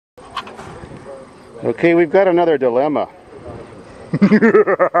Okay, we've got another dilemma.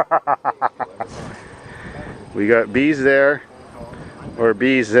 We got bees there or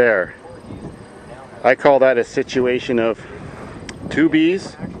bees there. I call that a situation of two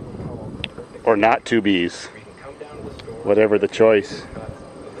bees or not two bees. Whatever the choice.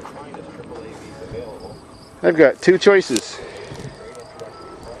 I've got two choices.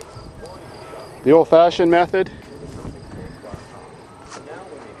 The old-fashioned method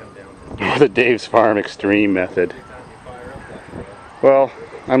or the Davidsfarm extreme method. Well,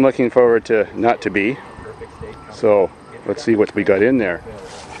 I'm looking forward to not to be. So let's see what we got in there.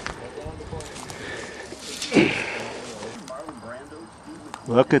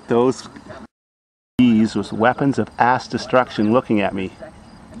 Look at those bees with weapons of mass destruction looking at me.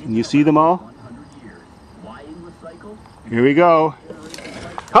 Can you see them all? Here we go.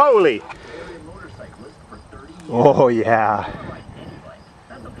 Holy! Oh yeah.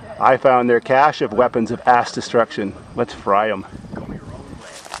 I found their cache of weapons of mass destruction. Let's fry them.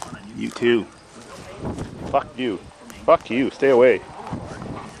 You too. Fuck you. Fuck you. Stay away.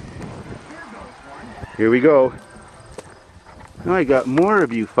 Here we go. Now I got more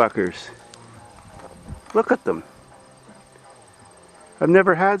of you fuckers. Look at them. I've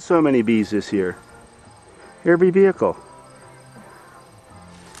never had so many bees this year. Every vehicle.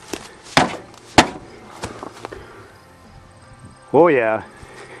 Oh yeah.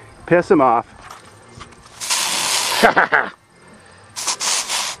 Piss them off.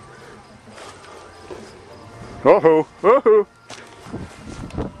 Oh-ho, oh-ho.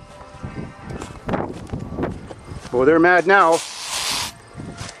 Oh, they're mad now.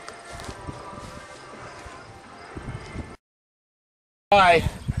 Bye.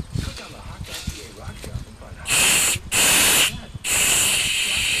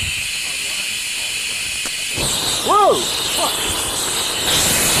 Whoa! Fuck.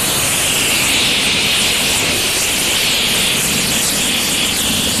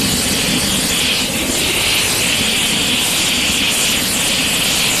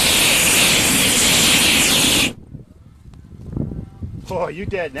 Oh, you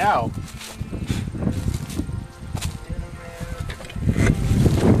dead now.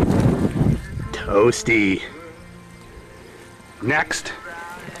 Toasty. Next.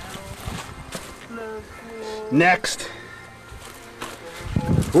 Next.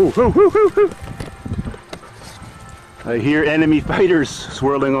 Ooh, ooh, ooh, ooh, ooh. I hear enemy fighters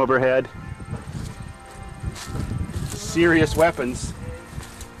swirling overhead. Serious weapons.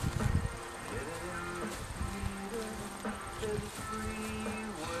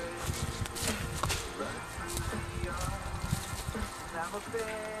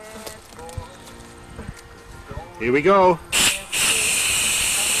 Here we go.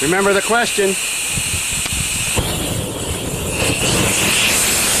 Remember the question.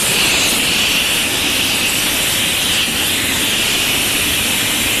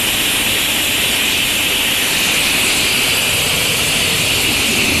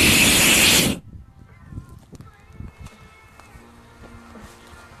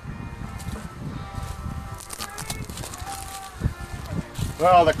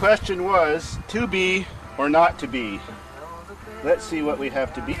 Well, the question was to be or not to be. Let's see what we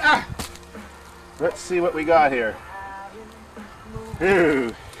have to be. Ah! Let's see what we got here.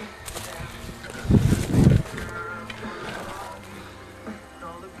 Ooh.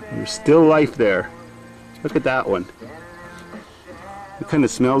 There's still life there. Look at that one. It kind of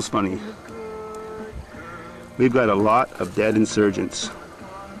smells funny. We've got a lot of dead insurgents.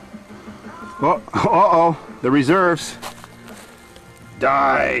 Oh, uh-oh, the reserves.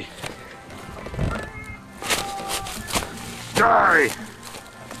 Die! Die!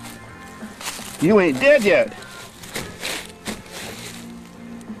 You ain't dead yet!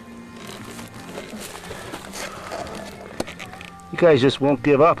 You guys just won't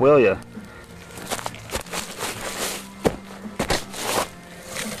give up, will you?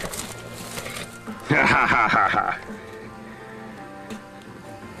 Ha ha ha ha ha!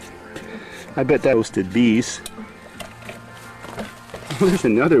 I bet that roasted bees. There's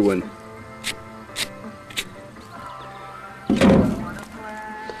another one.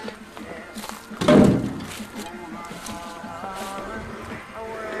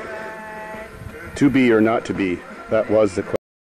 To be or not to be? That was the question.